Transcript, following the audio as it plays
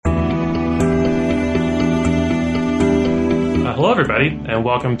everybody, and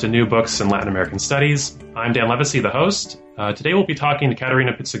welcome to New Books in Latin American Studies. I'm Dan Levesey, the host. Today we'll be talking to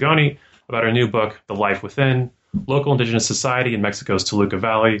Caterina Pizzigoni about her new book, The Life Within, Local Indigenous Society in Mexico's Toluca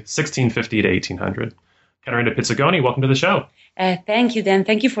Valley, 1650 to 1800. Caterina Pizzigoni, welcome to the show. Thank you, Dan.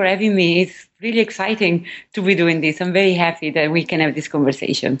 Thank you for having me. It's really exciting to be doing this. I'm very happy that we can have this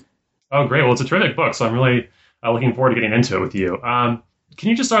conversation. Oh, great. Well, it's a terrific book, so I'm really looking forward to getting into it with you. Can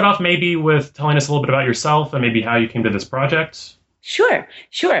you just start off maybe with telling us a little bit about yourself and maybe how you came to this project? Sure.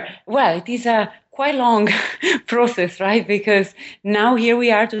 Well, it is a quite long process, right? Because now here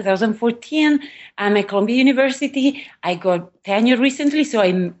we are, 2014. I'm at Columbia University. I got tenure recently, so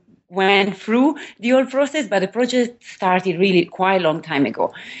I went through the whole process, but the project started really quite a long time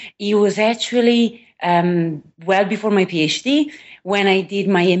ago. It was actually well before my PhD when I did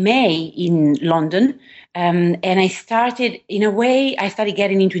my MA in London. And I started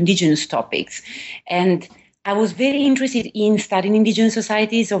getting into indigenous topics. And I was very interested in studying indigenous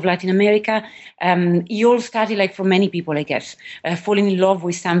societies of Latin America. It all started for many people, I guess, falling in love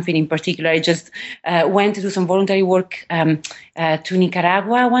with something in particular. I just went to do some voluntary work to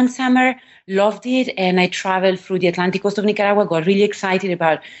Nicaragua one summer, loved it, and I traveled through the Atlantic coast of Nicaragua, got really excited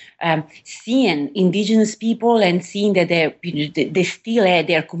about seeing indigenous people and seeing that they still had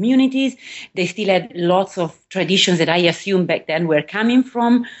their communities, they still had lots of traditions that I assumed back then were coming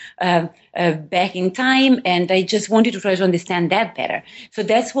from back in time, and I just wanted to try to understand that better. So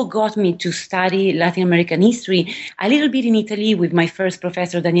that's what got me to study Latin American history, a little bit in Italy with my first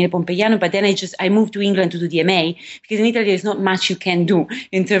professor, Daniele Pompeiano, but then I moved to England to do the MA, because in Italy there's not much you can do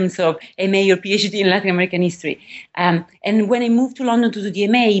in terms of MA or PhD in Latin American history. And when I moved to London to do the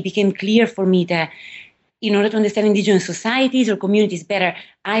MA, it became clear for me that in order to understand indigenous societies or communities better,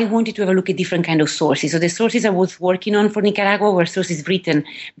 I wanted to have a look at different kind of sources. So the sources I was working on for Nicaragua were sources written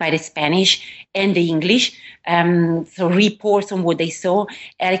by the Spanish and the English, so reports on what they saw.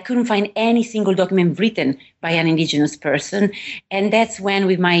 And I couldn't find any single document written by an indigenous person. And that's when,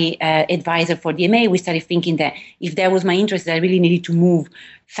 with my advisor for the MA, we started thinking that if that was my interest, I really needed to move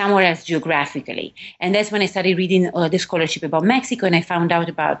somewhere else geographically. And that's when I started reading the scholarship about Mexico, and I found out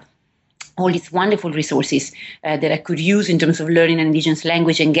about all these wonderful resources that I could use in terms of learning an indigenous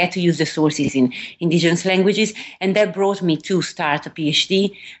language and get to use the sources in indigenous languages. And that brought me to start a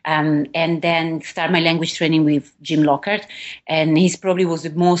PhD and then start my language training with Jim Lockhart. And he probably was the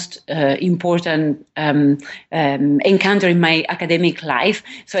most important encounter in my academic life.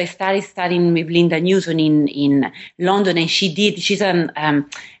 So I started studying with Linda Newson in London, and she's an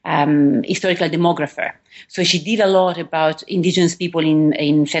historical demographer. So she did a lot about indigenous people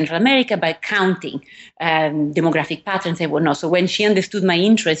in Central America by counting demographic patterns and whatnot. So when she understood my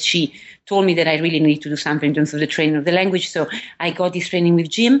interest, she told me that I really needed to do something in terms of the training of the language. So I got this training with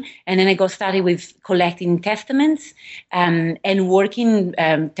Jim, and then I got started with collecting testaments and working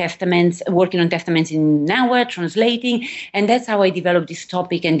on testaments in Nahuatl, translating. And that's how I developed this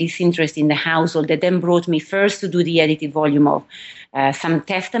topic and this interest in the household that then brought me first to do the edited volume of some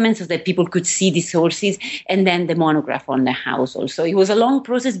testaments so that people could see the sources, and then the monograph on the household. So it was a long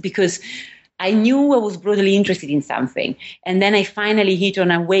process because I knew I was broadly interested in something. And then I finally hit on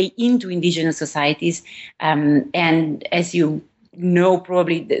a way into indigenous societies. And as you know,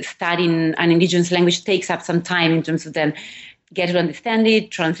 probably studying an indigenous language takes up some time in terms of then get to understand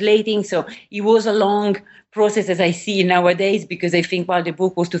it, translating. So it was a long process as I see nowadays, because I think, well, the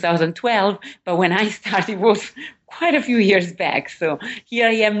book was 2012, but when I started it was quite a few years back. So here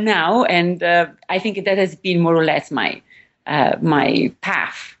I am now, and I think that has been more or less my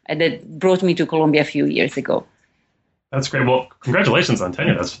path, and that brought me to Columbia a few years ago. That's great. Well, congratulations on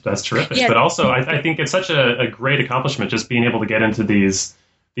tenure. That's terrific. Yeah. But also, I think it's such a great accomplishment just being able to get into these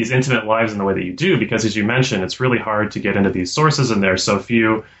intimate lives in the way that you do, because as you mentioned, it's really hard to get into these sources, and there's so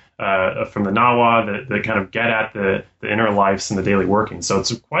few from the Nahuatl that kind of get at the inner lives and the daily working. So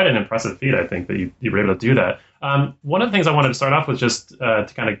it's quite an impressive feat, I think, that you were able to do that. One of the things I wanted to start off with, just to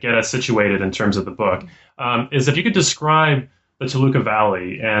kind of get us situated in terms of the book, is if you could describe the Toluca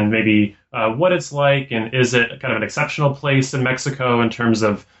Valley and maybe what it's like, and is it kind of an exceptional place in Mexico in terms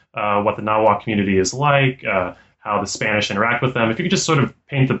of what the Nahuatl community is like, how the Spanish interact with them. If you could just sort of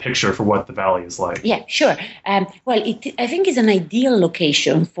paint the picture for what the valley is like. Yeah, sure. Well, I think it's an ideal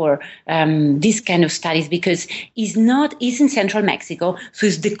location for this kind of studies, because it's in central Mexico, so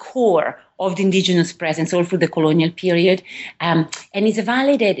it's the core of the indigenous presence all through the colonial period. And it's a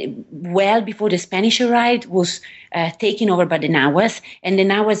valley that well before the Spanish arrived was taken over by the Nahuatl, and the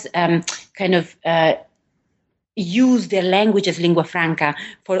Nahuatl kind of use their language as lingua franca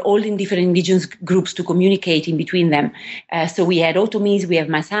for all the different indigenous groups to communicate in between them. So we had Otomis, we have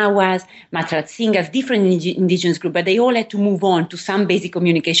Masawas, Matratsingas, different indigenous groups, but they all had to move on to some basic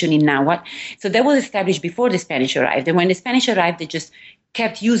communication in Nahuatl. So that was established before the Spanish arrived. And when the Spanish arrived, they just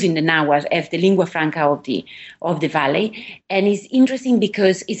kept using the Nahuatl as the lingua franca of the valley. And it's interesting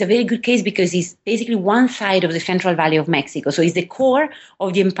because it's a very good case because it's basically one side of the Central Valley of Mexico. So it's the core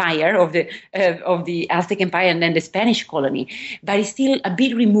of the empire, of the Aztec Empire and then the Spanish colony. But it's still a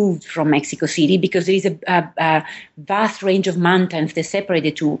bit removed from Mexico City because there is a vast range of mountains that separate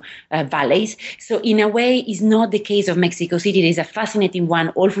the two valleys. So in a way, it's not the case of Mexico City. There is a fascinating one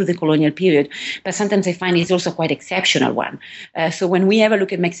all through the colonial period, but sometimes I find it's also quite exceptional one. So when we have a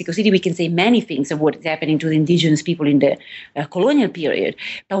look at Mexico City, we can say many things of what is happening to the indigenous people in the colonial period.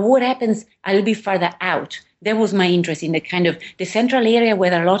 But what happens a little bit further out? That was my interest in the kind of the central area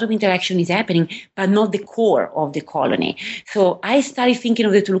where a lot of interaction is happening, but not the core of the colony. So I started thinking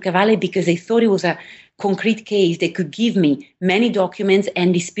of the Toluca Valley because I thought it was a concrete case that could give me many documents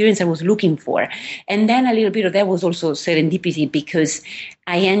and the experience I was looking for. And then a little bit of that was also serendipity because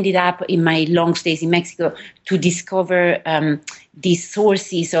I ended up in my long stays in Mexico to discover these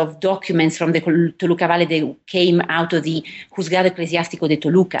sources of documents from the Toluca Valley that came out of the Juzgado Eclesiástico de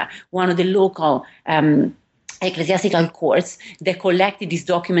Toluca, one of the local ecclesiastical courts that collected these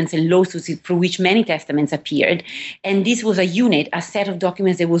documents and lawsuits through which many testaments appeared. And this was a unit, a set of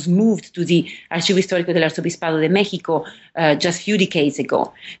documents that was moved to the Archivo Histórico del Arzobispado de Mexico just a few decades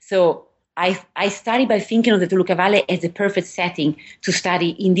ago. So I started by thinking of the Toluca Valley as the perfect setting to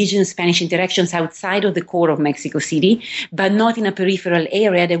study indigenous Spanish interactions outside of the core of Mexico City, but not in a peripheral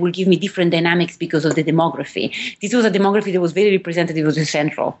area that will give me different dynamics because of the demography. This was a demography that was very representative of the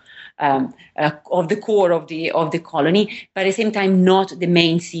central of the core of the colony, but at the same time not the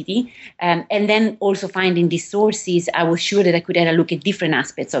main city. And then also finding these sources, I was sure that I could have a look at different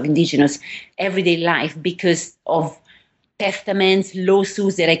aspects of indigenous everyday life because of testaments,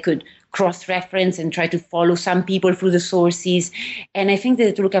 lawsuits that I could cross-reference and try to follow some people through the sources. And I think that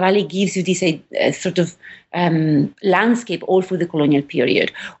the Toluca Valley gives you this sort of landscape all through the colonial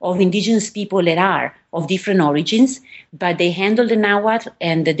period of indigenous people that are of different origins, but they handle the Nahuatl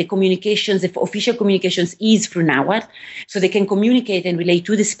and the communications, the official communications is through Nahuatl, so they can communicate and relate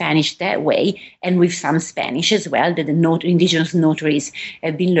to the Spanish that way, and with some Spanish as well that the indigenous notaries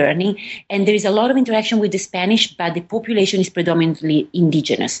have been learning. And there is a lot of interaction with the Spanish, but the population is predominantly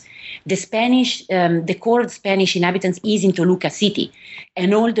indigenous. The Spanish, the core of Spanish inhabitants is in Toluca City,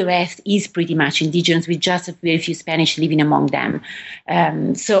 and all the rest is pretty much indigenous with just a very few Spanish living among them.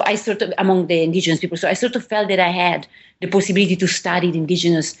 So I sort of, among the indigenous people, so I sort of felt that I had the possibility to study the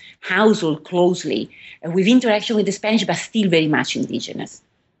indigenous household closely with interaction with the Spanish, but still very much indigenous.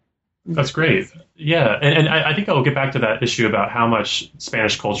 That's great. Yeah. And I think I'll get back to that issue about how much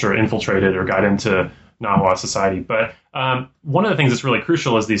Spanish culture infiltrated or got into Nahuatl society. But one of the things that's really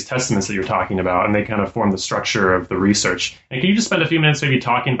crucial is these testaments that you're talking about, and they kind of form the structure of the research. And can you just spend a few minutes maybe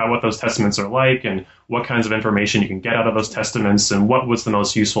talking about what those testaments are like and what kinds of information you can get out of those testaments and what was the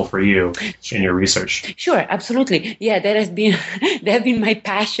most useful for you in your research? Sure, absolutely. Yeah, that has been my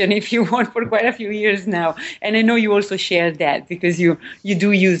passion, if you want, for quite a few years now. And I know you also share that because you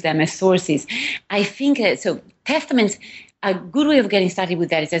do use them as sources. I think, so testaments, a good way of getting started with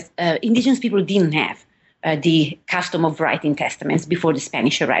that is that indigenous people didn't have the custom of writing testaments before the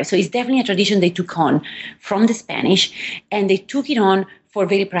Spanish arrived. So it's definitely a tradition they took on from the Spanish, and they took it on for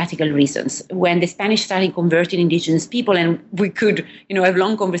very practical reasons. When the Spanish started converting indigenous people, and we could, have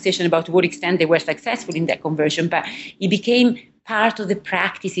long conversation about to what extent they were successful in that conversion, but it became part of the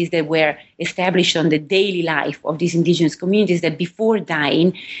practices that were established on the daily life of these indigenous communities, that before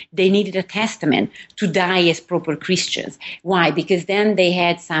dying, they needed a testament to die as proper Christians. Why? Because then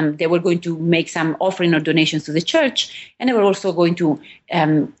they were going to make some offering or donations to the church, and they were also going to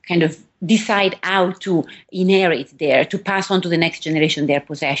kind of decide how to inherit to pass on to the next generation their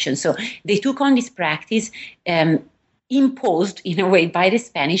possessions. So they took on this practice, imposed in a way by the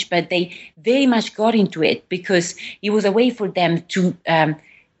Spanish, but they very much got into it because it was a way for them to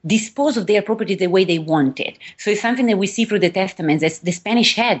dispose of their property the way they wanted. So it's something that we see through the testaments. That the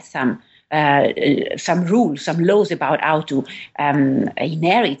Spanish had some rules, some laws about how to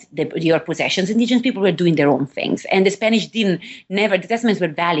inherit your possessions. Indigenous people were doing their own things, and the Spanish the testaments were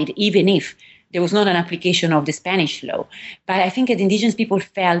valid even if there was not an application of the Spanish law. But I think that indigenous people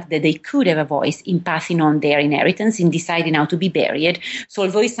felt that they could have a voice in passing on their inheritance, in deciding how to be buried. So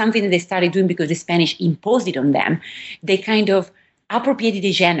although it's something that they started doing because the Spanish imposed it on them, they kind of appropriated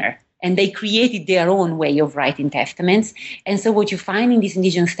the genre and they created their own way of writing testaments. And so what you find in these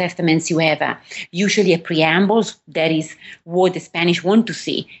indigenous testaments, you have usually a preamble, that is what the Spanish want to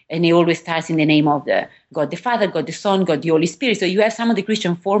see, and it always starts in the name of the God the Father, God the Son, God the Holy Spirit. So you have some of the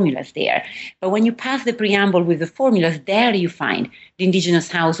Christian formulas there. But when you pass the preamble with the formulas, there you find the indigenous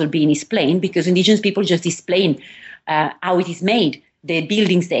household being explained, because indigenous people just explain how it is made, the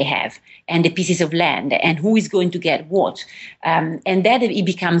buildings they have, and the pieces of land, and who is going to get what. And that it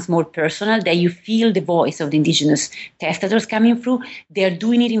becomes more personal, that you feel the voice of the indigenous testators coming through. They're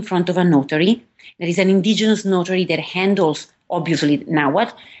doing it in front of a notary. There is an indigenous notary that handles, obviously,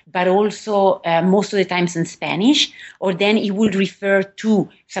 Nahuatl, but also most of the times in Spanish, or then he would refer to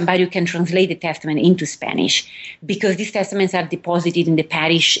somebody who can translate the testament into Spanish, because these testaments are deposited in the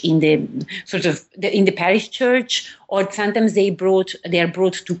parish, in the parish church, or sometimes they are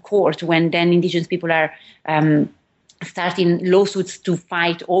brought to court when then indigenous people are starting lawsuits to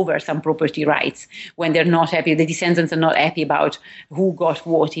fight over some property rights when they're not happy, the descendants are not happy about who got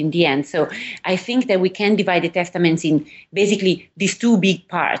what in the end. So I think that we can divide the testaments in basically these two big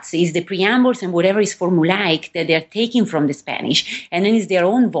parts, is the preambles and whatever is formulaic that they're taking from the Spanish, and then is their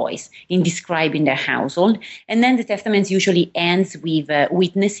own voice in describing their household. And then the testaments usually ends with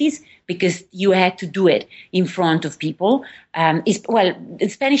witnesses, because you had to do it in front of people. The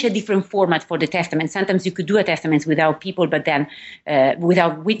Spanish had different format for the testament. Sometimes you could do a testament without people, but then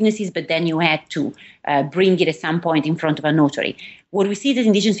without witnesses, but then you had to bring it at some point in front of a notary. What we see is that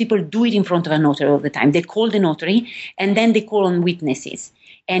indigenous people do it in front of a notary all the time. They call the notary, and then they call on witnesses.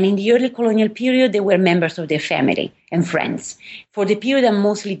 And in the early colonial period, they were members of their family and friends. For the period I'm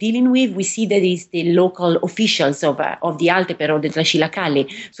mostly dealing with, we see that it's the local officials of the Alteper or the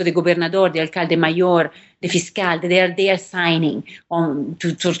Tlaxilacalli, so the gobernador, the alcalde mayor, the fiscal, they are there signing on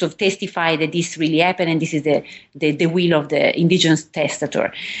to sort of testify that this really happened and this is the will of the indigenous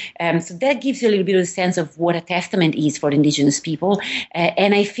testator. So that gives you a little bit of a sense of what a testament is for indigenous people.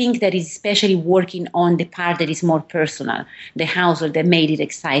 And I think that is especially working on the part that is more personal, the household, that made it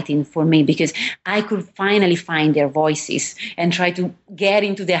exciting for me, because I could finally find their voices and try to get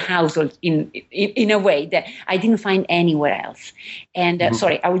into their household in a way that I didn't find anywhere else. And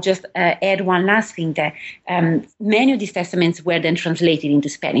sorry, I would just add one last thing, that many of these testaments were then translated into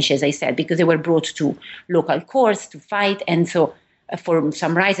Spanish, as I said, because they were brought to local courts to fight, and so for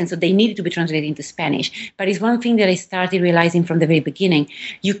some rights, and so they needed to be translated into Spanish. But it's one thing that I started realizing from the very beginning: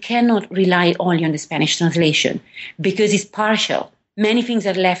 you cannot rely only on the Spanish translation, because it's partial. Many things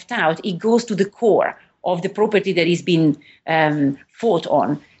are left out. It goes to the core of the property that is being fought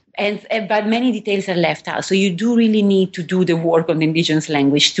on. But many details are left out. So you do really need to do the work on the indigenous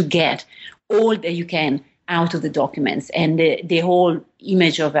language to get all that you can out of the documents and the whole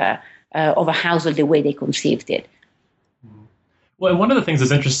image of a household, the way they conceived it. Well, and one of the things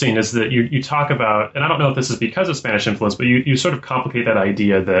that's interesting is that you talk about, and I don't know if this is because of Spanish influence, but you sort of complicate that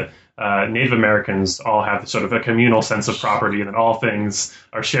idea that Native Americans all have sort of a communal sense of property and that all things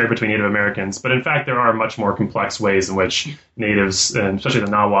are shared between Native Americans. But in fact, there are much more complex ways in which natives, and especially the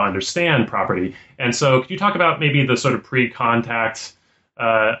Nahua, understand property. And so could you talk about maybe the sort of pre-contact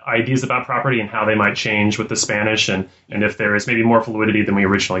ideas about property and how they might change with the Spanish, and if there is maybe more fluidity than we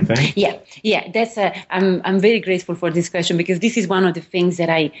originally think? Yeah, that's I'm very grateful for this question, because this is one of the things that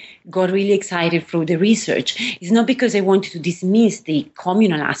I got really excited through the research. It's not because I wanted to dismiss the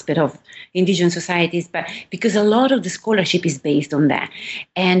communal aspect of indigenous societies, but because a lot of the scholarship is based on that.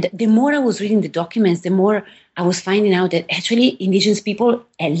 And the more I was reading the documents, the more I was finding out that actually indigenous people,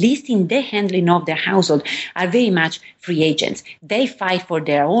 at least in the handling of their household, are very much free agents. They fight for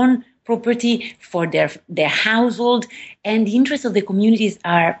their own property, for their household, and the interests of the communities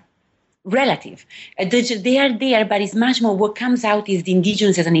are relative. They are there, but it's much more what comes out is the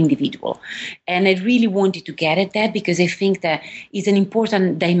indigenous as an individual. And I really wanted to get at that, because I think that is an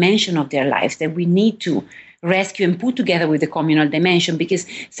important dimension of their lives that we need to rescue and put together with the communal dimension, because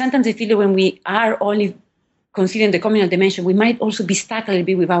sometimes I feel that when we are only considering the communal dimension, we might also be stuck a little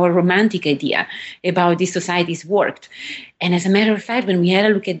bit with our romantic idea about these societies worked. And as a matter of fact, when we had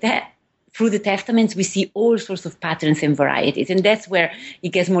a look at that, through the testaments, we see all sorts of patterns and varieties. And that's where it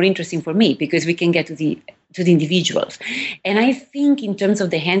gets more interesting for me, because we can get to the individuals. And I think in terms of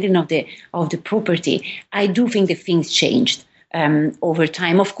the handling of the property, I do think that things changed over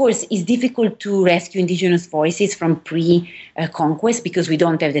time. Of course, it's difficult to rescue indigenous voices from pre-conquest because we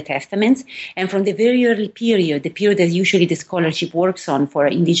don't have the testaments. And from the very early period, the period that usually the scholarship works on for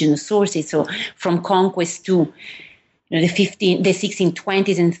indigenous sources, so from conquest to the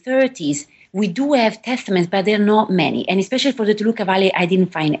 1620s and 30s, we do have testaments, but there are not many. And especially for the Toluca Valley, I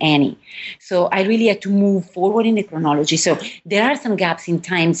didn't find any. So I really had to move forward in the chronology. So there are some gaps in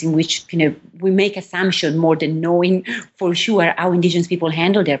times in which, we make assumption more than knowing for sure how indigenous people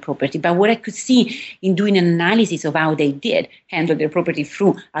handle their property. But what I could see in doing an analysis of how they did handle their property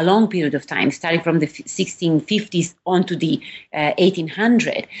through a long period of time, starting from the 1650s on to the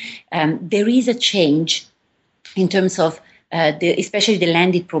 1800s, there is a change in terms of especially the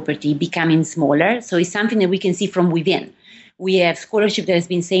landed property becoming smaller. So it's something that we can see from within. We have scholarship that has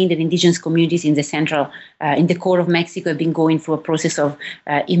been saying that indigenous communities in the in the core of Mexico have been going through a process of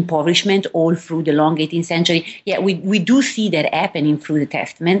impoverishment all through the long 18th century. Yeah, we do see that happening through the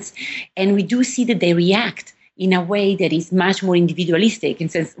testaments, and we do see that they react in a way that is much more individualistic.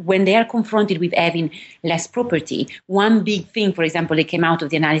 And since when they are confronted with having less property, one big thing, for example, that came out of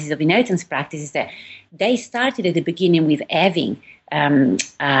the analysis of inheritance practice is that they started at the beginning with having an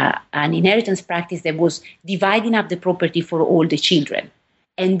inheritance practice that was dividing up the property for all the children.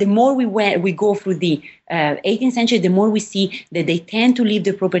 And the more we go through the 18th century, the more we see that they tend to leave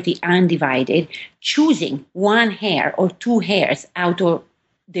the property undivided, choosing one heir or two heirs out of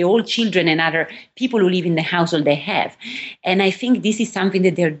the old children and other people who live in the household they have. And I think this is something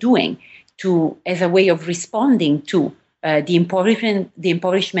that they're doing as a way of responding to the impoverishment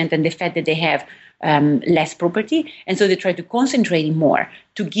and the fact that they have less property. And so they try to concentrate more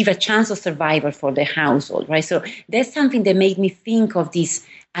to give a chance of survival for the household, right? So that's something that made me think of this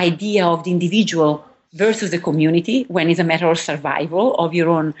idea of the individual versus the community when it's a matter of survival of your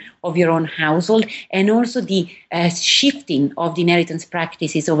own household, and also the shifting of the inheritance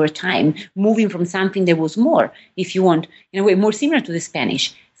practices over time, moving from something that was more, if you want, in a way more similar to the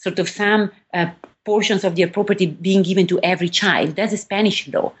Spanish, sort of some portions of their property being given to every child. That's a Spanish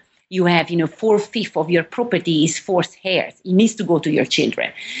law. You have, 4/5 of your property is forced heirs. It needs to go to your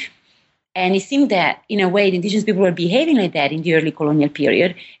children. And it seemed that, in a way, the indigenous people were behaving like that in the early colonial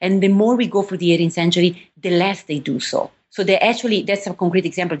period. And the more we go through the 18th century, the less they do so. So they actually, that's a concrete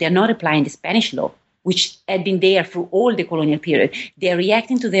example, they're not applying the Spanish law, which had been there through all the colonial period. They're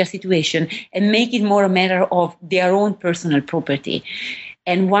reacting to their situation and make it more a matter of their own personal property.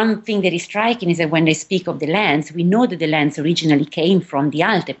 And one thing that is striking is that when they speak of the lands, we know that the lands originally came from the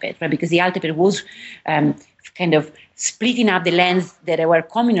Altepet, right? Because the Altepet was kind of splitting up the lands that were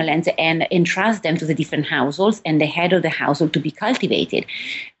communal lands and entrust them to the different households and the head of the household to be cultivated.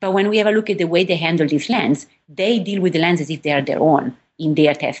 But when we have a look at the way they handle these lands, they deal with the lands as if they are their own in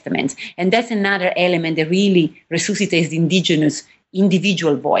their testaments. And that's another element that really resuscitates the indigenous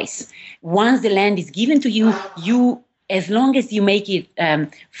individual voice. Once the land is given to you, as long as you make it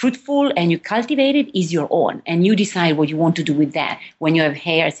fruitful and you cultivate it, is your own. And you decide what you want to do with that when you have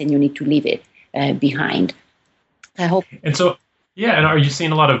heirs and you need to leave it behind. I hope. And so, yeah, and are you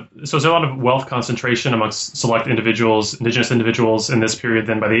seeing is there a lot of wealth concentration amongst select individuals, indigenous individuals in this period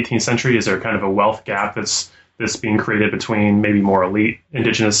then by the 18th century? Is there kind of a wealth gap that's being created between maybe more elite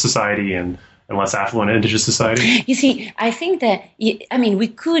indigenous society and less affluent indigenous society? You see, I think that,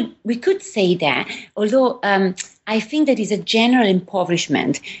 we could say that, although I think that is a general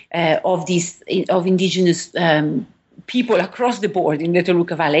impoverishment of indigenous people across the board in the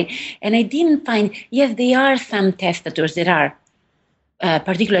Toluca Valley. And I didn't find, yes, there are some testators that are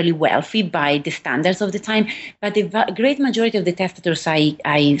particularly wealthy by the standards of the time, but the great majority of the testators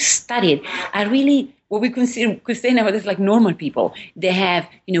I studied are really what we could say nowadays like normal people. They have,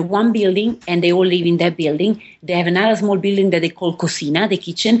 one building and they all live in that building. They have another small building that they call cocina, the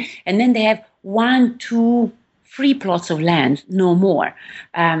kitchen, and then they have 1, 2, 3 plots of land, no more.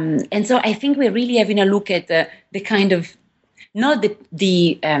 And so I think we're really having a look at the kind of, not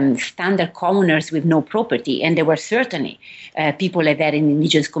the standard commoners with no property, and there were certainly people like that in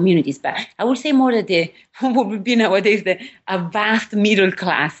indigenous communities, but I would say more that what would be nowadays a vast middle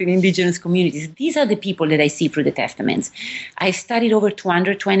class in indigenous communities. These are the people that I see through the testaments. I studied over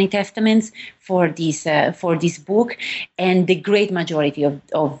 220 testaments for this book, and the great majority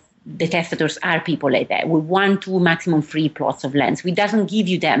of the testators are people like that, with 1, 2, maximum 3 plots of lands. It doesn't give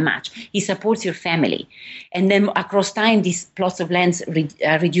you that much. It supports your family. And then across time, these plots of lands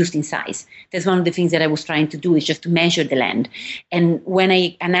are reduced in size. That's one of the things that I was trying to do, is just to measure the land. And when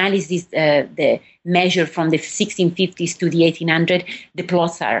I analyze this, the measure from the 1650s to the 1800s, the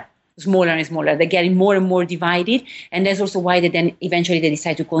plots are smaller and smaller. They're getting more and more divided. And that's also why they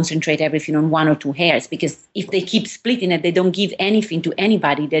decide to concentrate everything on 1 or 2 heirs, because if they keep splitting it, they don't give anything to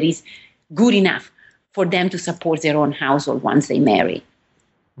anybody that is good enough for them to support their own household once they marry.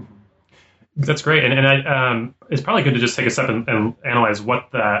 That's great. And it's probably good to just take a step and analyze what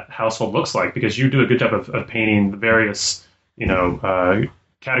that household looks like, because you do a good job of painting the various,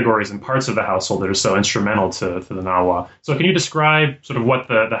 categories and parts of the household that are so instrumental to the Nawa. So can you describe sort of what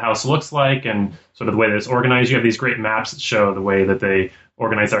the house looks like and sort of the way that it's organized? You have these great maps that show the way that they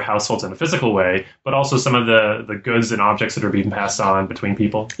organize their households in a physical way, but also some of the goods and objects that are being passed on between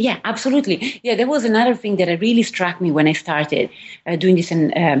people. Yeah, absolutely. Yeah, there was another thing that really struck me when I started doing this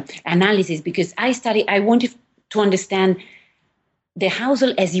analysis, because I wanted to understand the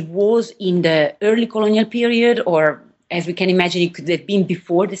household as it was in the early colonial period, or as we can imagine, it could have been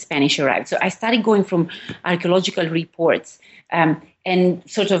before the Spanish arrived. So I started going from archaeological reports and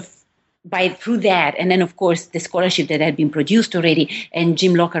sort of through that, and then of course the scholarship that had been produced already. And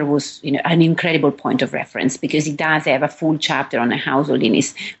Jim Locker was, an incredible point of reference, because he does have a full chapter on a household in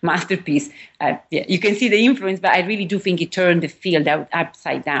his masterpiece. You can see the influence, but I really do think he turned the field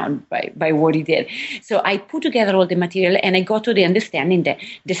upside down by what he did. So I put together all the material, and I got to the understanding that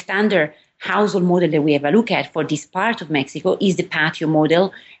the standard household model that we have a look at for this part of Mexico is the patio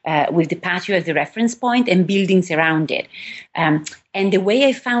model, with the patio as the reference point and buildings around it. And the way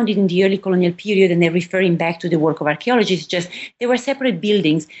I found it in the early colonial period, and then referring back to the work of archaeologists, just there were separate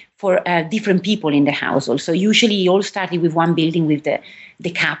buildings for different people in the household. So usually it all started with one building with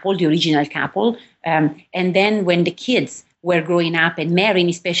the couple, the original couple. And then when the kids were growing up and marrying,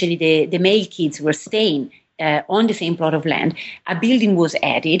 especially the male kids were staying on the same plot of land, a building was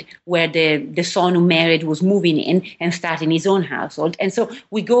added where the son who married was moving in and starting his own household. And so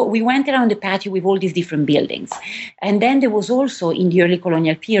we went around the patio with all these different buildings. And then there was also, in the early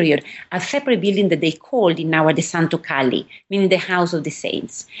colonial period, a separate building that they called in our the Santo Calli, meaning the house of the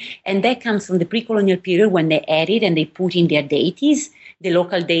saints. And that comes from the pre-colonial period, when they added and they put in their deities, the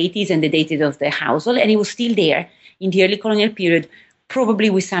local deities and the deities of the household. And it was still there in the early colonial period, probably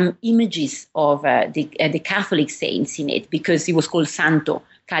with some images of the Catholic saints in it, because it was called Santo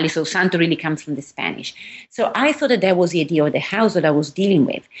Cali. So Santo really comes from the Spanish. So I thought that was the idea of the house that I was dealing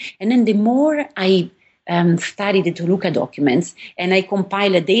with. And then the more I studied the Toluca documents, and I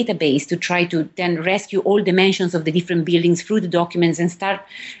compiled a database to try to then rescue all the mentions of the different buildings through the documents and start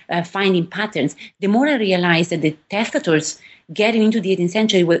finding patterns, the more I realized that the testators getting into the 18th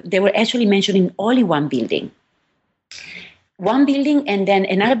century, they were actually mentioning only one building. One building, and then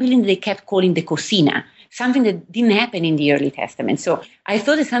another building they kept calling the cocina, something that didn't happen in the early Testament. So I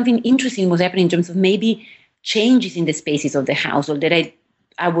thought that something interesting was happening in terms of maybe changes in the spaces of the household that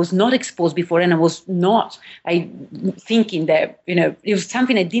I was not exposed before, and I thinking that, it was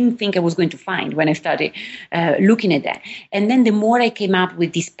something I didn't think I was going to find when I started looking at that. And then the more I came up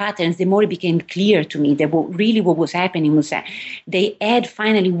with these patterns, the more it became clear to me that what was happening was that they had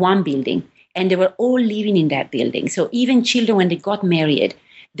finally one building, and they were all living in that building. So even children, when they got married,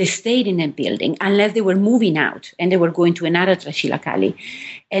 they stayed in that building unless they were moving out and they were going to another Trashilakali.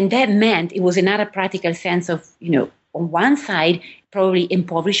 And that meant it was another practical sense of, on one side, probably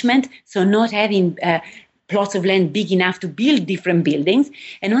impoverishment, so not having plots of land big enough to build different buildings.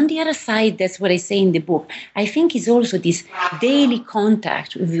 And on the other side, that's what I say in the book, I think is also this daily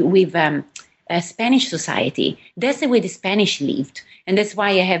contact with Spanish society. That's the way the Spanish lived. And that's why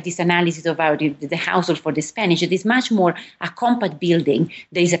I have this analysis of how the household for the Spanish. It is much more a compact building.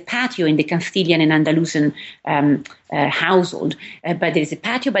 There is a patio in the Castilian and Andalusian household, but there is a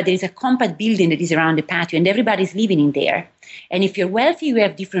patio, but there is a compact building that is around the patio, and everybody's living in there. And if you're wealthy, you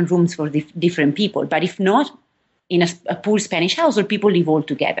have different rooms for different people. But if not, in a poor Spanish household, people live all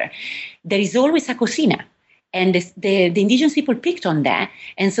together. There is always a cocina. And the indigenous people picked on that,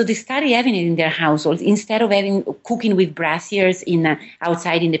 and so they started having it in their households instead of cooking with braziers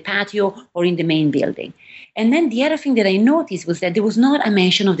outside in the patio or in the main building. And then the other thing that I noticed was that there was not a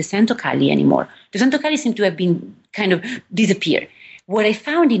mention of the Santo Cali anymore. The Santo Cali seemed to have been kind of disappeared. What I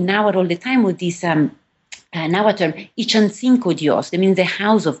found in Nahuatl all the time was this Nahuatl term, Ichancinco Dios, that means the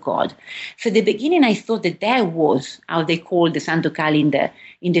house of God. So at the beginning, I thought that was how they called the Santo Cali in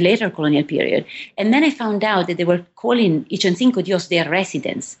the later colonial period. And then I found out that they were calling Ichancinco Dios their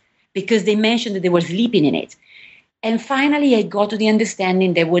residence, because they mentioned that they were sleeping in it. And finally, I got to the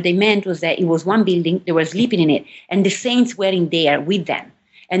understanding that what they meant was that it was one building, they were sleeping in it, and the saints were in there with them.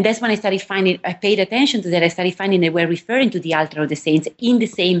 And that's when I paid attention to that. I started finding they were referring to the altar of the saints in the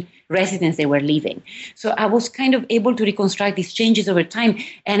same residence they were living. So I was kind of able to reconstruct these changes over time.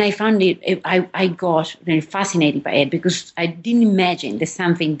 And I found I got very fascinated by it, because I didn't imagine that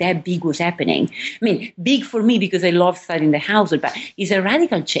something that big was happening. I mean, big for me because I love studying the household, but it's a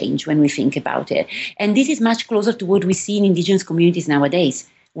radical change when we think about it. And this is much closer to what we see in indigenous communities nowadays.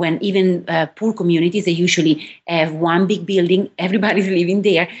 When even poor communities, they usually have one big building, everybody's living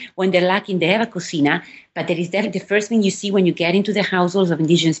there. When they're lucky, they have a cocina. But there is the first thing you see when you get into the households of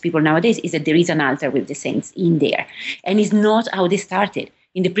indigenous people nowadays is that there is an altar with the saints in there. And it's not how they started.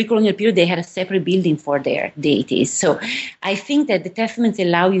 in the pre-colonial period, they had a separate building for their deities. So I think that the testaments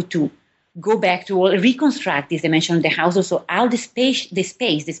allow you to go back to reconstruct this dimension of the household. So how the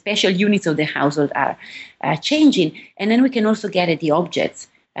special units of the household are changing. And then we can also get at the objects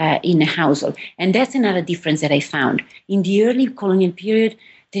in a household. And that's another difference that I found. In the early colonial period,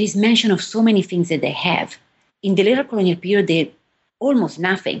 there is mention of so many things that they have. In the later colonial period, they almost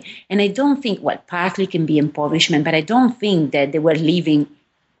nothing. And I don't think, well, partly can be impoverishment, but I don't think that they were living,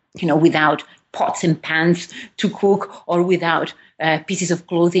 without pots and pans to cook or without pieces of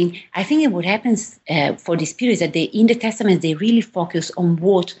clothing. I think that what happens for this period is that in the Testament, they really focus on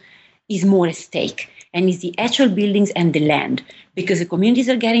what is more at stake, and it's the actual buildings and the land. Because the communities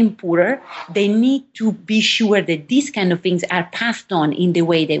are getting poorer, they need to be sure that these kind of things are passed on in the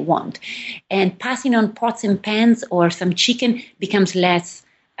way they want. And passing on pots and pans or some chicken becomes less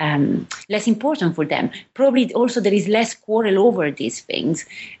important for them. Probably also there is less quarrel over these things,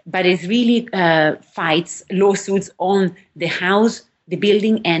 but it's really fights, lawsuits on the house, the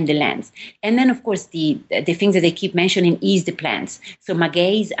building, and the lands. And then, of course, the things that they keep mentioning is the plants. So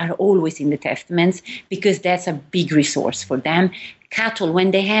magueys are always in the testaments because that's a big resource for them. Cattle,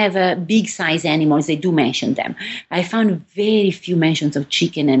 when they have big size animals, they do mention them. I found very few mentions of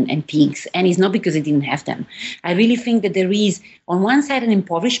chicken and pigs, and it's not because they didn't have them. I really think that there is, on one side, an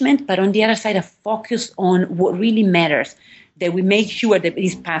impoverishment, but on the other side, a focus on what really matters, that we make sure that it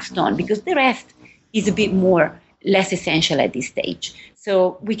is passed on, because the rest is a bit less essential at this stage.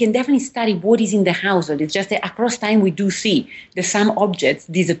 So we can definitely study what is in the household. It's just that across time we do see that some objects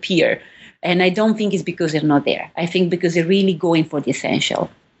disappear. And I don't think it's because they're not there. I think because they're really going for the essential.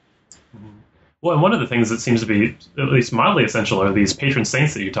 Well, and one of the things that seems to be at least mildly essential are these patron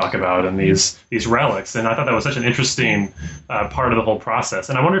saints that you talk about and these relics. And I thought that was such an interesting part of the whole process.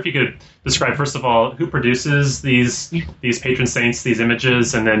 And I wonder if you could describe, first of all, who produces these patron saints, these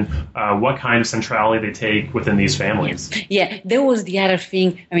images, and then what kind of centrality they take within these families. Yeah, that was the other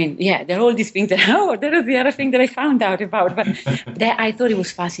thing. I mean, yeah, there are all these things that was the other thing that I found out about. But I thought it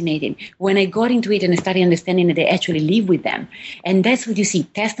was fascinating. When I got into it and I started understanding that they actually live with them. And that's what you see,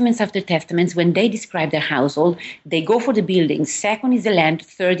 testaments after testaments, when they describe their household, they go for the buildings. Second is the land.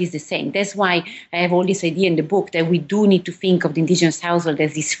 Third is the saint. That's why I have all this idea in the book that we do need to think of the indigenous household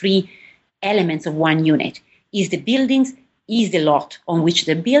as these three elements of one unit. Is the buildings, is the lot on which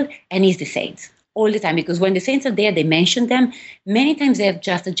they're built, and is the saints. All the time, because when the saints are there, they mention them. Many times they have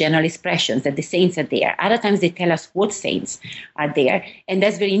just a general expressions that the saints are there. Other times they tell us what saints are there. And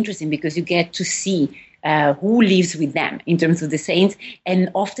that's very interesting because you get to see who lives with them in terms of the saints. And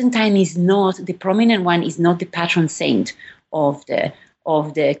oftentimes the prominent one is not the patron saint of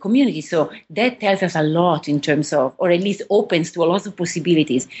the community. So that tells us a lot in terms of, or at least opens to a lot of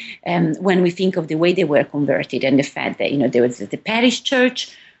possibilities when we think of the way they were converted and the fact that, there was the parish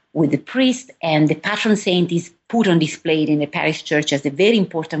church with the priest, and the patron saint is put on display in the parish church as a very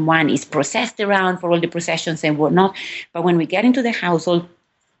important one, is processed around for all the processions and whatnot. But when we get into the household,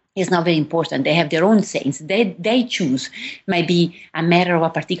 it's not very important. They have their own saints. They choose. Might be a matter of a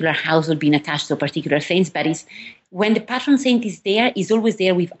particular household being attached to a particular saints, but when the patron saint is there, he's always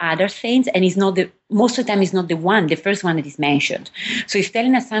there with other saints, and most of the time, it's not the first one that is mentioned. So it's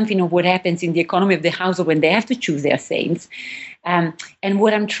telling us something of what happens in the economy of the household when they have to choose their saints. And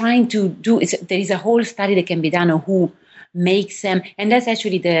what I'm trying to do is there is a whole study that can be done on who makes them, and that's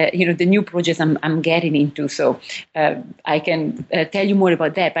actually the new project I'm getting into. So I can tell you more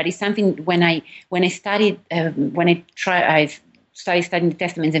about that. But it's something I started studying the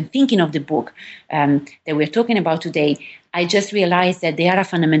testaments and thinking of the book that we're talking about today, I just realized that they are a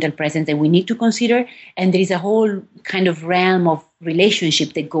fundamental presence that we need to consider, and there is a whole kind of realm of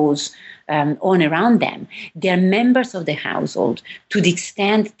relationship that goes on around them. They are members of the household to the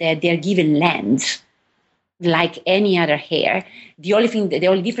extent that they are given lands like any other heir. The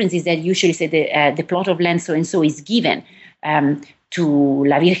only difference is that usually say the plot of land so and so is given to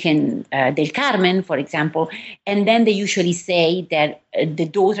La Virgen del Carmen, for example, and then they usually say that the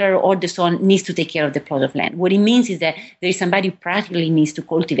daughter or the son needs to take care of the plot of land. What it means is that there is somebody who practically needs to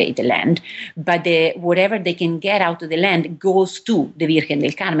cultivate the land, but whatever they can get out of the land goes to the Virgen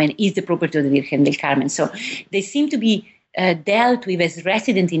del Carmen, is the property of the Virgen del Carmen. So they seem to be dealt with as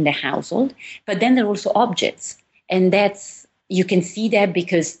resident in the household, but then there are also objects, and you can see that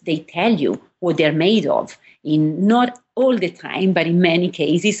because they tell you what they're made of, in not all the time, but in many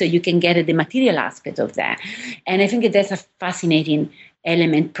cases, so you can get at the material aspect of that. And I think that that's a fascinating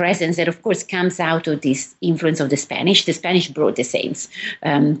presence that, of course, comes out of this influence of the Spanish. The Spanish brought the saints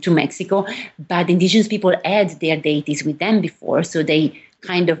to Mexico, but indigenous people had their deities with them before, so they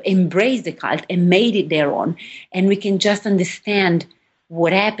kind of embraced the cult and made it their own. And we can just understand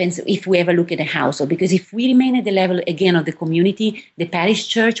what happens if we ever look at the household. Because if we remain at the level, again, of the community, the parish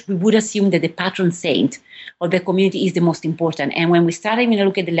church, we would assume that the patron saint of the community is the most important. And when we start even to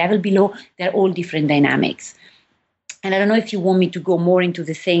look at the level below, they're all different dynamics. And I don't know if you want me to go more into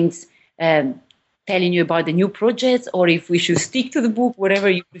the saints, telling you about the new projects, or if we should stick to the book, whatever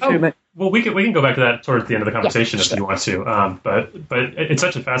you prefer. Well, we can go back to that towards the end of the conversation if you want to. But it's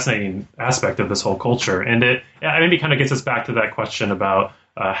such a fascinating aspect of this whole culture, and it maybe kind of gets us back to that question about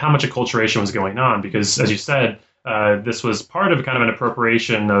how much acculturation was going on, because as you said, this was part of kind of an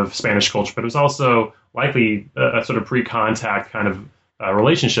appropriation of Spanish culture, but it was also likely a sort of pre-contact kind of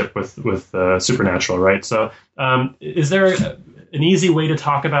relationship with supernatural, right? So, is there an easy way to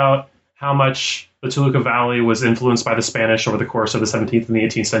talk about how much the Toluca Valley was influenced by the Spanish over the course of the 17th and the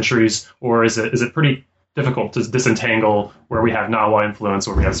 18th centuries, or is it pretty difficult to disentangle where we have Nahua influence,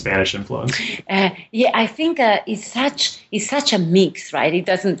 where we have Spanish influence? I think it's such a mix, right?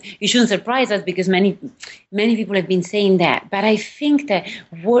 It shouldn't surprise us because many people have been saying that. But I think that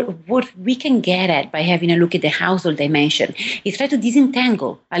what we can get at by having a look at the household dimension is try to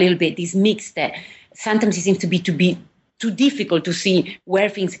disentangle a little bit this mix that sometimes it seems to be too difficult to see where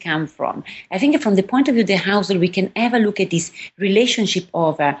things come from. I think that from the point of view of the household, we can have a look at this relationship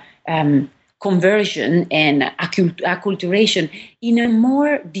of conversion and acculturation in a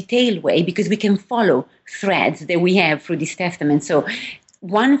more detailed way, because we can follow threads that we have through this testament. So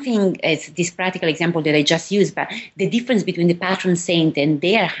one thing is this practical example that I just used, but the difference between the patron saint and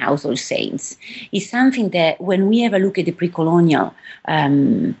their household saints is something that when we have a look at the pre-colonial,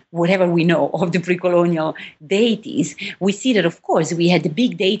 whatever we know of the pre-colonial deities, we see that, of course, we had the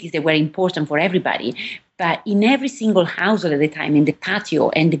big deities that were important for everybody. But in every single household at the time, in the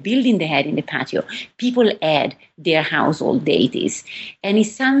patio and the building they had in the patio, people had their household deities. And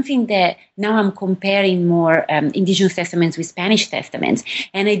it's something that now I'm comparing more Indigenous testaments with Spanish testaments.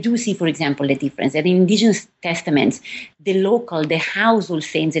 And I do see, for example, the difference that in Indigenous testaments, the household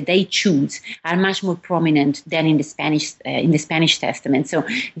saints that they choose are much more prominent than in the Spanish testament. So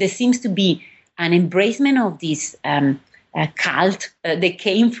there seems to be an embracement of this cult that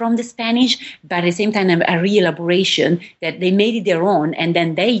came from the Spanish, but at the same time a re-elaboration that they made it their own, and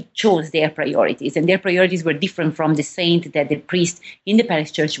then they chose their priorities, and their priorities were different from the saint that the priest in the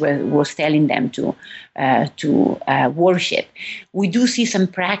parish church was telling them to worship. We do see some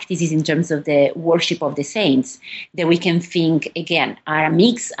practices in terms of the worship of the saints that we can think, again, are a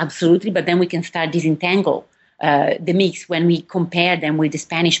mix, absolutely, but then we can start disentangle the mix when we compare them with the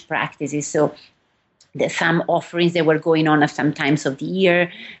Spanish practices. So there's some offerings that were going on at some times of the year,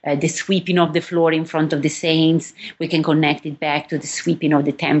 the sweeping of the floor in front of the saints. We can connect it back to the sweeping of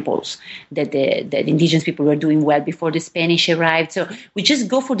the temples that the indigenous people were doing well before the Spanish arrived. So we just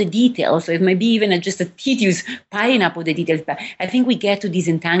go for the details. So it might be even just a tedious piling up of the details, but I think we get to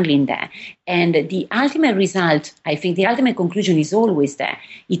disentangling that. And the ultimate result, I think the ultimate conclusion is always that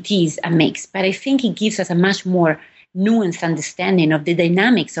it is a mix, but I think it gives us a much more nuanced understanding of the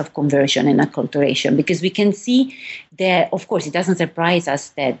dynamics of conversion and acculturation, because we can see that, of course, it doesn't surprise us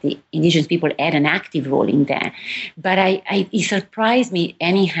that the indigenous people had an active role in that. But it surprised me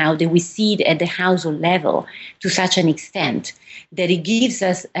anyhow that we see it at the household level to such an extent that it gives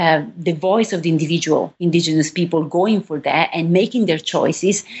us the voice of the individual indigenous people going for that and making their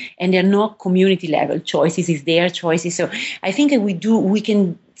choices, and they're not community level choices, it's their choices. So I think that we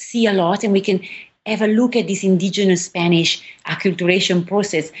can see a lot, and we can have a look at this indigenous Spanish acculturation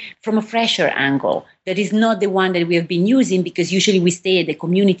process from a fresher angle that is not the one that we have been using, because usually we stay at the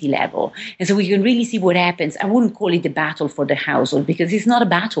community level. And so we can really see what happens. I wouldn't call it the battle for the household, because it's not a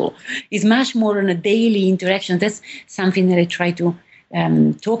battle. It's much more on a daily interaction. That's something that I try to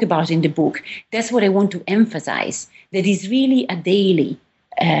talk about in the book. That's what I want to emphasize, that is really a daily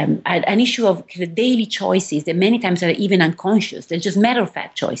an issue of daily choices that many times are even unconscious. They're just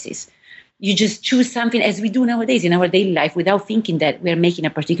matter-of-fact choices. You just choose something, as we do nowadays in our daily life, without thinking that we're making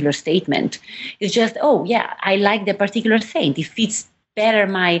a particular statement. It's just, oh yeah, I like the particular saint. It fits better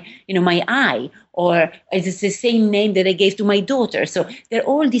my eye, or it's the same name that I gave to my daughter. So there are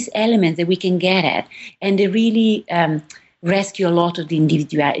all these elements that we can get at, and they really rescue a lot of the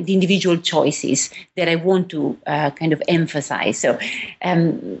individual choices that I want to kind of emphasize. So,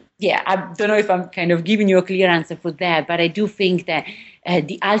 I don't know if I'm kind of giving you a clear answer for that, but I do think that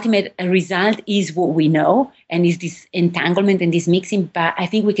the ultimate result is what we know, and is this entanglement and this mixing, but I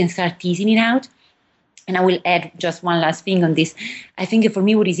think we can start teasing it out. And I will add just one last thing on this. I think for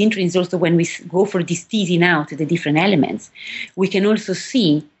me what is interesting is also when we go for this teasing out the different elements, we can also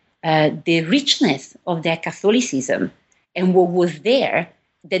see the richness of their Catholicism and what was there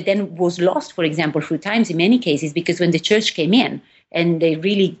that then was lost, for example, through times in many cases, because when the church came in, and they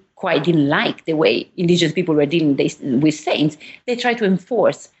really quite didn't like the way indigenous people were dealing with saints, they tried to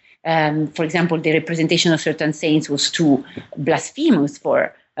enforce. For example, the representation of certain saints was too blasphemous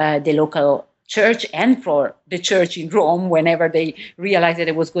for the local church and for the church in Rome whenever they realized that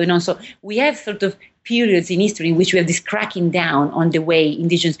it was going on. So we have sort of periods in history in which we have this cracking down on the way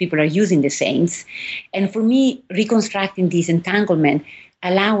indigenous people are using the saints. And for me, reconstructing this entanglement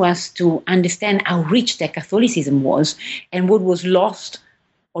allow us to understand how rich that Catholicism was and what was lost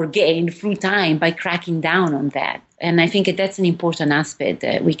or gained through time by cracking down on that. And I think that's an important aspect.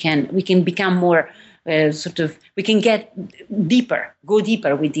 We can become more we can go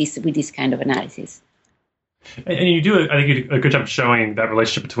deeper with this kind of analysis. And you do, I think, you do a good job of showing that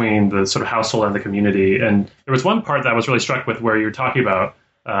relationship between the sort of household and the community. And there was one part that I was really struck with where you're talking about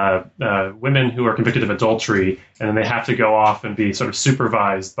women who are convicted of adultery, and then they have to go off and be sort of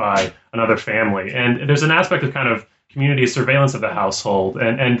supervised by another family. And there's an aspect of kind of community surveillance of the household.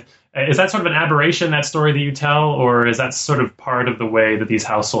 And is that sort of an aberration, that story that you tell, or is that sort of part of the way that these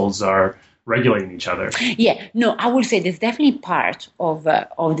households are regulating each other? Yeah, no, I would say that's definitely part of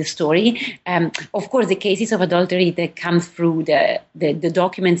the story. Of course, the cases of adultery that come through the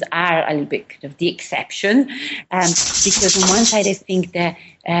documents are a little bit kind of the exception, because on one side, I think that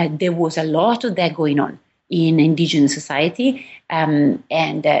there was a lot of that going on in indigenous society, and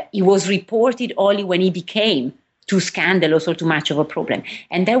it was reported only when it became too scandalous or too much of a problem.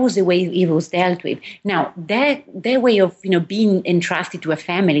 And that was the way it was dealt with. Now, that way of being entrusted to a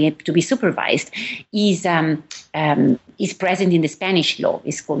family to be supervised is present in the Spanish law.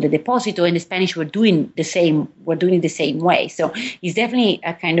 It's called the deposito, and the Spanish were doing it the same way. So it's definitely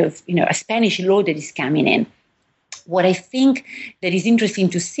a kind of a Spanish law that is coming in. What I think that is interesting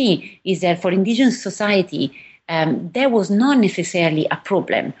to see is that for indigenous society, there was not necessarily a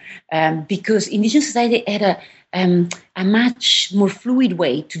problem, because indigenous society had a much more fluid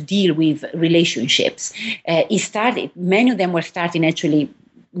way to deal with relationships. Many of them were starting actually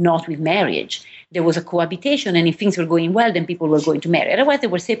not with marriage. There was a cohabitation, and if things were going well, then people were going to marry. Otherwise, they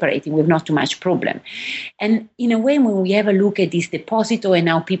were separating with not too much problem. And in a way, when we have a look at this deposito and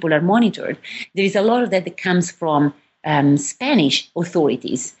how people are monitored, there is a lot of that comes from Spanish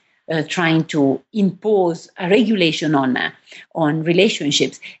authorities trying to impose a regulation on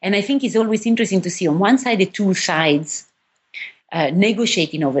relationships. And I think it's always interesting to see on one side the two sides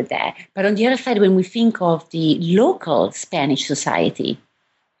negotiating over that. But on the other side, when we think of the local Spanish society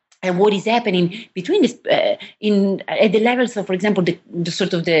and what is happening between at the levels of, for example, the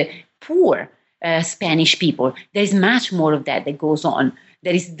sort of the poor Spanish people, there's much more of that goes on.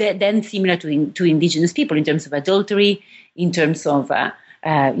 That is then similar to indigenous people in terms of adultery, in terms of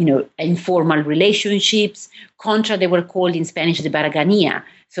informal relationships. Contra, they were called in Spanish the baragania.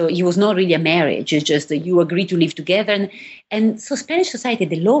 So it was not really a marriage. It's just that you agree to live together. And so Spanish society at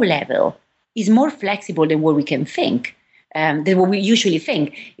the low level is more flexible than what we can think, than what we usually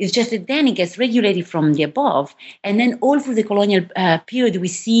think. It's just that then it gets regulated from the above. And then all through the colonial period, we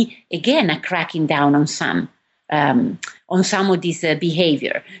see, again, a cracking down on some of this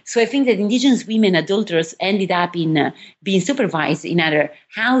behavior. So I think that indigenous women adulterers ended up in being supervised in other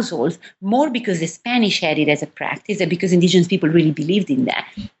households more because the Spanish had it as a practice than because indigenous people really believed in that.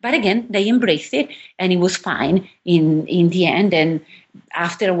 But again, they embraced it, and it was fine in the end. And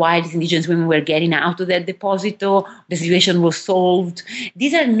after a while, these indigenous women were getting out of that deposito. The situation was solved.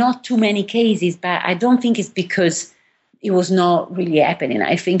 These are not too many cases, but I don't think it's because it was not really happening.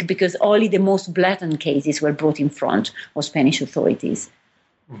 I think because only the most blatant cases were brought in front of Spanish authorities.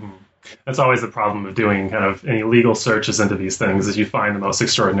 Mm-hmm. That's always the problem of doing kind of any legal searches into these things, is you find the most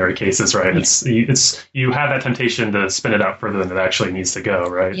extraordinary cases, right? Yeah. You have that temptation to spin it out further than it actually needs to go,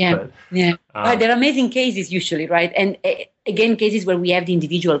 right? Yeah, they're amazing cases usually, right? And again, cases where we have the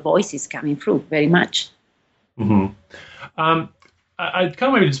individual voices coming through very much. Mm-hmm. I kind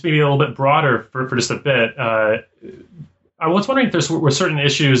of want to just be a little bit broader for just a bit. I was wondering if there were certain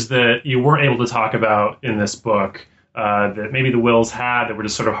issues that you weren't able to talk about in this book that maybe the wills had that were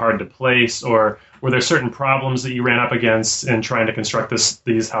just sort of hard to place, or were there certain problems that you ran up against in trying to construct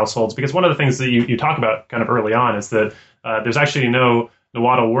these households? Because one of the things that you talk about kind of early on is that there's actually no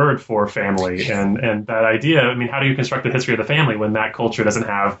Nahuatl word for family, and that idea, I mean, how do you construct the history of the family when that culture doesn't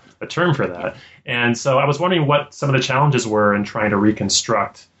have a term for that? And so I was wondering what some of the challenges were in trying to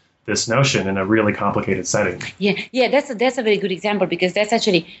reconstruct this notion in a really complicated setting. Yeah, that's a very good example, because that's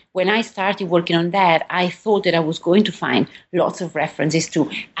actually, when I started working on that, I thought that I was going to find lots of references to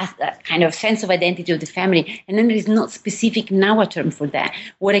a kind of sense of identity of the family, and then there is not specific Nahuatl term for that.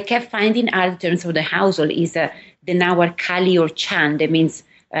 What I kept finding are the terms for the household is the Nahuatl Kali or Chan, that means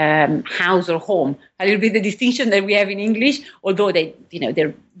house or home, a little bit the distinction that we have in English, although they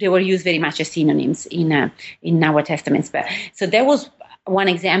were used very much as synonyms in our testaments. But so that was one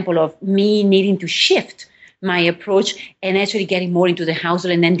example of me needing to shift my approach and actually getting more into the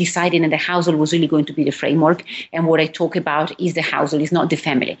household, and then deciding that the household was really going to be the framework, and what I talk about is the household, is not the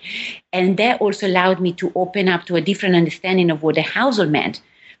family. And that also allowed me to open up to a different understanding of what the household meant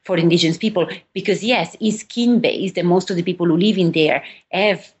for Indigenous people, because yes, it's kin-based, and most of the people who live in there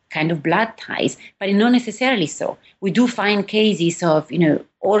have kind of blood ties, but not necessarily so. We do find cases of,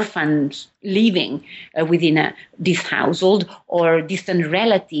 orphans living within this household, or distant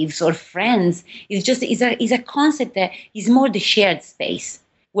relatives or friends. It's a concept that is more the shared space.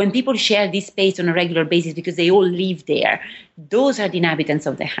 When people share this space on a regular basis because they all live there, those are the inhabitants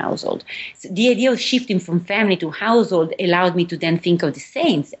of the household. So the idea of shifting from family to household allowed me to then think of the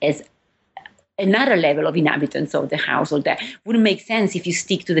saints as another level of inhabitants of the household that wouldn't make sense if you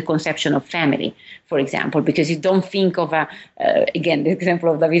stick to the conception of family, for example, because you don't think of, again, the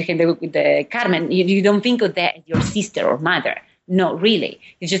example of the Virgen de Carmen, you don't think of that as your sister or mother. No, really.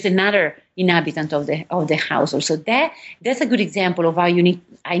 It's just another inhabitant of the household. So that's a good example of how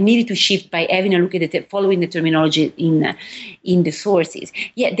I needed to shift by having a look at following the terminology in the sources.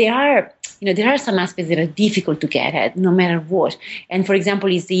 Yeah, there are some aspects that are difficult to get at, no matter what. And for example,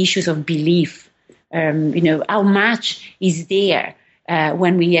 is the issues of belief. How much is there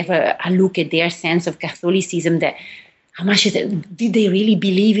when we have a look at their sense of Catholicism? That how much is it? Did they really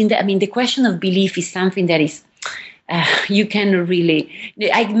believe in that? I mean, the question of belief is something that is. You can really.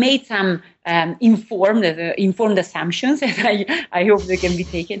 I made some informed assumptions, and I hope they can be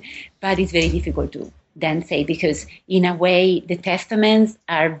taken. But it's very difficult to then say, because in a way the testaments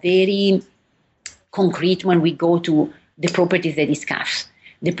are very concrete when we go to the properties they discuss,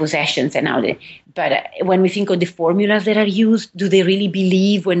 the possessions and all that. But when we think of the formulas that are used, do they really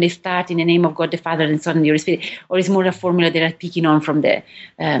believe when they start in the name of God the Father and Son and the Holy Spirit, or is more a formula that are picking on from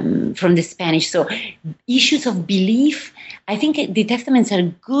the Spanish? So issues of belief, I think the testaments are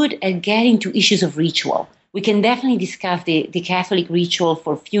good at getting to issues of ritual. We can definitely discuss the Catholic ritual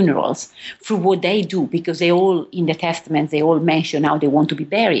for funerals through what they do, because they all, in the testaments, they all mention how they want to be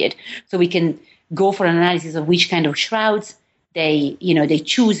buried. So we can go for an analysis of which kind of shrouds they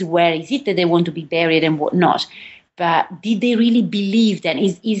choose, where is it that they want to be buried and what not. But did they really believe that?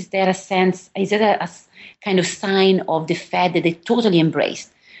 Is there a sense, is that a kind of sign of the fact that they totally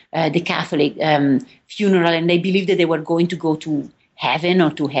embraced the Catholic funeral, and they believed that they were going to go to heaven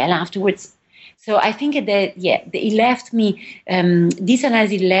or to hell afterwards? So I think that, it left me, this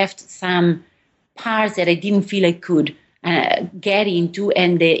analysis left some parts that I didn't feel I could get into,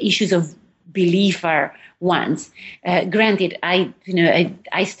 and the issues of belief are ones. Granted, I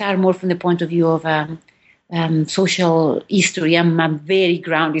start more from the point of view of social history. I'm a very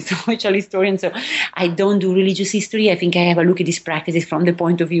grounded social historian, so I don't do religious history. I think I have a look at these practices from the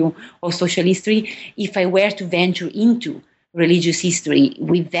point of view of social history. If I were to venture into religious history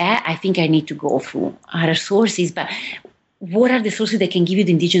with that, I think I need to go through other sources. But what are the sources that can give you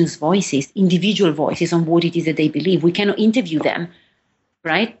the indigenous voices, individual voices on what it is that they believe? We cannot interview them,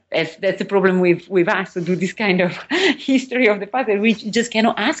 right? That's the problem with us who do this kind of history of the past. We just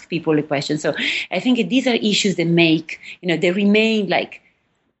cannot ask people the question. So I think these are issues that make, they remain like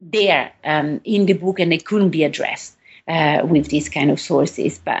there in the book, and they couldn't be addressed with these kind of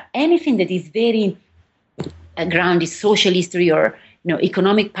sources. But anything that is very grounded social history or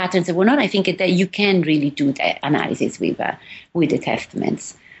economic patterns and whatnot, I think that you can really do that analysis with the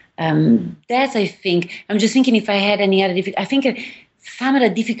testaments. That's, I think, I'm just thinking if I had any other I think some of the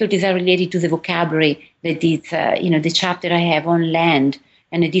difficulties are related to the vocabulary that is, the chapter I have on land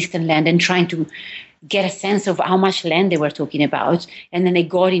and the distant land, and trying to get a sense of how much land they were talking about. And then I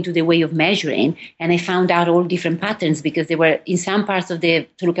got into the way of measuring, and I found out all different patterns, because they were, in some parts of the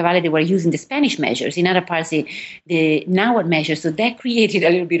Toluca Valley, they were using the Spanish measures, in other parts, the Nahuatl measures. So that created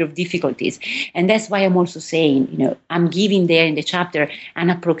a little bit of difficulties. And that's why I'm also saying, I'm giving there in the chapter an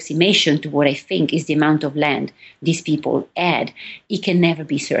approximation to what I think is the amount of land these people had. It can never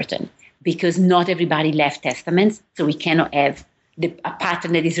be certain, because not everybody left testaments, so we cannot have a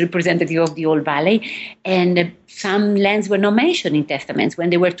pattern that is representative of the whole valley, and some lands were not mentioned in testaments when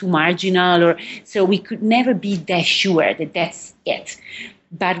they were too marginal, or so we could never be that sure that that's it.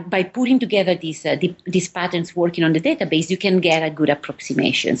 But by putting together these patterns, working on the database, you can get a good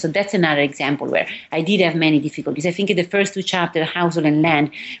approximation. So that's another example where I did have many difficulties. I think in the first two chapters, household and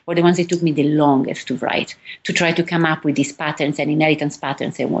land, were the ones that took me the longest to write, to try to come up with these patterns and inheritance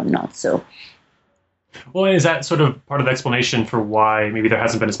patterns and whatnot. So Well, is that sort of part of the explanation for why maybe there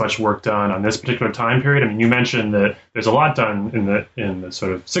hasn't been as much work done on this particular time period? I mean, you mentioned that there's a lot done in the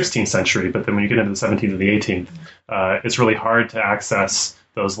sort of 16th century, but then when you get into the 17th and the 18th, it's really hard to access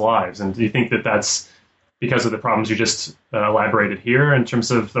those lives. And do you think that that's because of the problems you just elaborated here in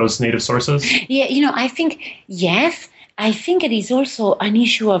terms of those native sources? Yeah, I think yes. I think it is also an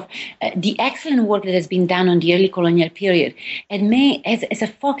issue of the excellent work that has been done on the early colonial period. And as a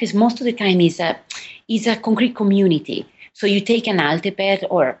focus, most of the time is a concrete community. So you take an altepet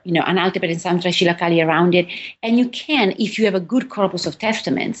or, an altepet and some trashilakali around it, and you can, if you have a good corpus of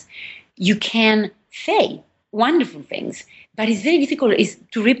testaments, you can say wonderful things. But it's very difficult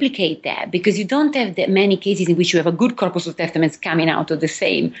to replicate that because you don't have that many cases in which you have a good corpus of testaments coming out of the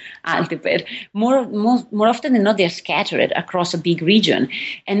same altepet. More often than not, they're scattered across a big region.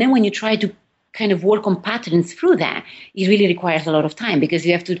 And then when you try to kind of work on patterns through that, it really requires a lot of time because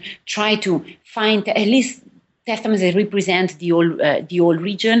you have to try to find at least testaments that represent the old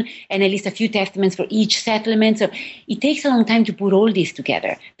region and at least a few testaments for each settlement. So it takes a long time to put all this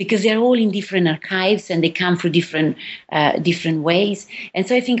together because they're all in different archives and they come through different ways. And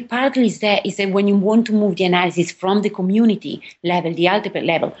so I think partly is that when you want to move the analysis from the community level, the altepet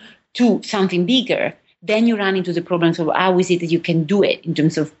level, to something bigger, then you run into the problems of how is it that you can do it in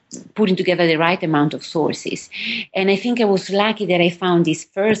terms of putting together the right amount of sources. And I think I was lucky that I found this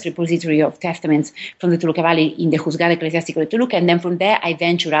first repository of testaments from the Toluca Valley in the Juzgado Eclesiástico de Toluca, and then from there I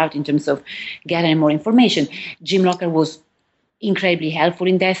ventured out in terms of gathering more information. Jim Locker was incredibly helpful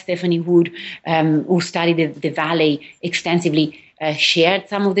in that. Stephanie Wood, who studied the valley extensively, shared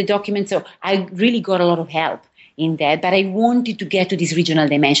some of the documents. So I really got a lot of help in that, but I wanted to get to this regional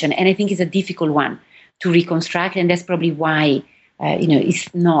dimension, and I think it's a difficult one to reconstruct, and that's probably why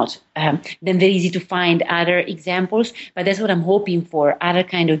it's not then very easy to find other examples. But that's what I'm hoping for, other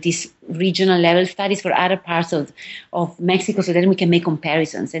kind of these regional level studies for other parts of Mexico, so that we can make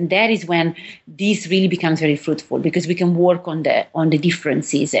comparisons. And that is when this really becomes very fruitful because we can work on the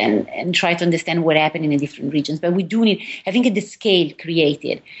differences and try to understand what happened in the different regions. But we do need, I think, at the scale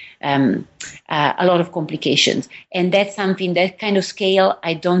created a lot of complications, and that's something, that kind of scale,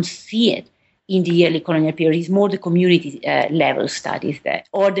 I don't see it in the early colonial period. Is more the community level studies there,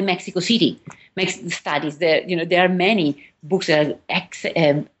 or the Mexico City studies. There are many books that are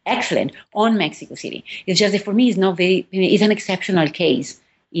excellent on Mexico City. It's just that for me, it's an exceptional case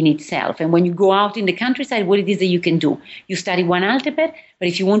in itself. And when you go out in the countryside, what it is that you can do? You study one altepet, but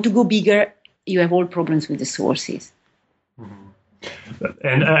if you want to go bigger, you have all problems with the sources. Mm-hmm.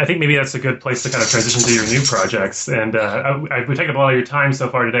 And I think maybe that's a good place to kind of transition to your new projects. And we've taken a lot of your time so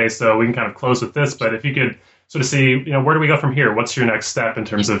far today, so we can kind of close with this. But if you could sort of see, where do we go from here? What's your next step in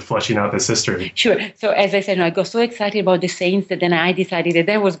terms of fleshing out this history? Sure. So as I said, I got so excited about the saints that then I decided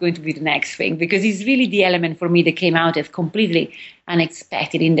that was going to be the next thing, because it's really the element for me that came out as completely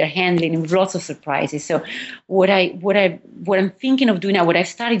unexpected in their handling with lots of surprises. So what I'm thinking of doing now, what I've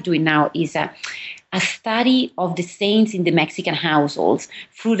started doing now is a study of the saints in the Mexican households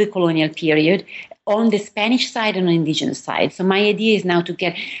through the colonial period on the Spanish side and on the Indigenous side. So my idea is now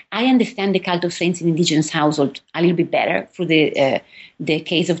I understand the cult of saints in Indigenous household a little bit better through the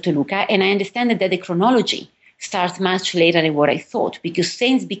case of Toluca, and I understand that the chronology starts much later than what I thought, because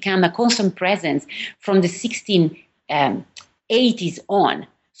saints become a constant presence from the 1680s on,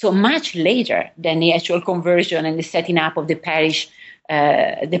 so much later than the actual conversion and the setting up of the parish,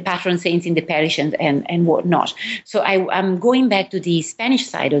 the patron saints in the parish and whatnot. So I'm going back to the Spanish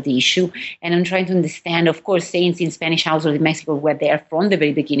side of the issue, and I'm trying to understand, of course, saints in Spanish households in Mexico were there from the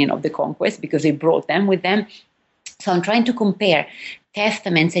very beginning of the conquest because they brought them with them. So I'm trying to compare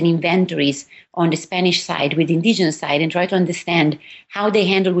testaments and inventories on the Spanish side with the Indigenous side and try to understand how they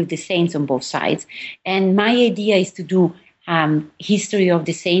handle with the saints on both sides. And my idea is to do history of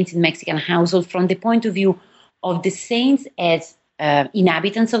the saints in Mexican households from the point of view of the saints as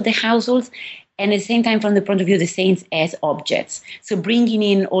inhabitants of the households, and at the same time from the point of view of the saints as objects. So bringing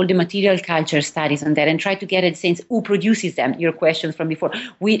in all the material culture studies on that and try to get at the saints who produces them. Your questions from before.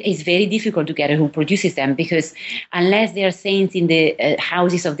 It's very difficult to get at who produces them, because unless they are saints in the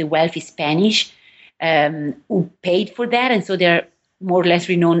houses of the wealthy Spanish who paid for that, and so they're more or less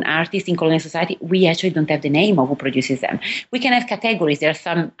renowned artists in colonial society, we actually don't have the name of who produces them. We can have categories. There are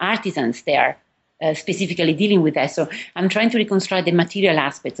some artisans there specifically dealing with that. So I'm trying to reconstruct the material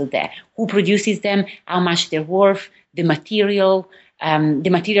aspects of that. Who produces them, how much they're worth, the materials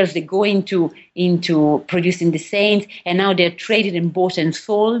that go into producing the saints, and how they're traded and bought and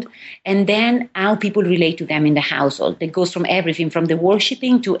sold, and then how people relate to them in the household. That goes from everything from the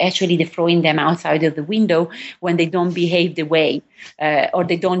worshipping to actually the throwing them outside of the window when they don't behave the way or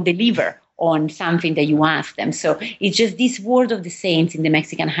they don't deliver on something that you ask them. So it's just this word of the saints in the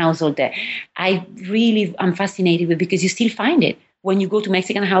Mexican household that I'm fascinated with, because you still find it. When you go to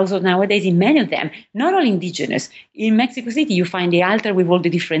Mexican households nowadays, in many of them, not all indigenous, in Mexico City, you find the altar with all the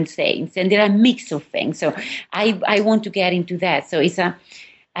different saints, and there are a mix of things. So I want to get into that. So it's a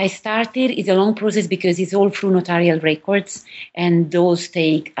long process because it's all through notarial records, and those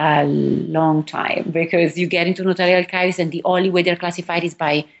take a long time because you get into notarial archives, and the only way they're classified is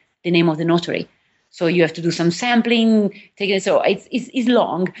by the name of the notary. So you have to do some sampling. So it's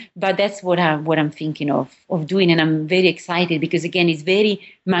long, but that's what I'm thinking of doing, and I'm very excited because, again, it's very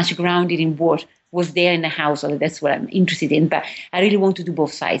much grounded in what was there in the household. That's what I'm interested in. But I really want to do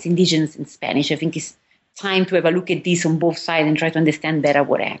both sides, Indigenous and Spanish. I think it's time to have a look at this on both sides and try to understand better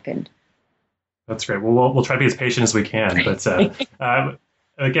what happened. That's great. Well, we'll try to be as patient as we can. But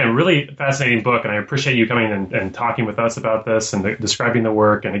again, really fascinating book, and I appreciate you coming and talking with us about this and describing the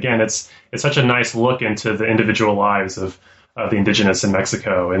work. And again, it's such a nice look into the individual lives of the Indigenous in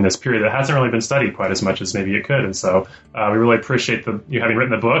Mexico in this period that hasn't really been studied quite as much as maybe it could. And so we really appreciate you having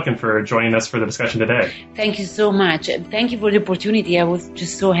written the book and for joining us for the discussion today. Thank you so much. Thank you for the opportunity. I was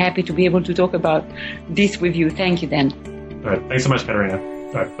just so happy to be able to talk about this with you. Thank you, Dan. All right. Thanks so much, Caterina.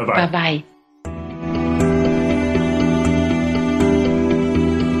 All right. Bye-bye. Bye-bye.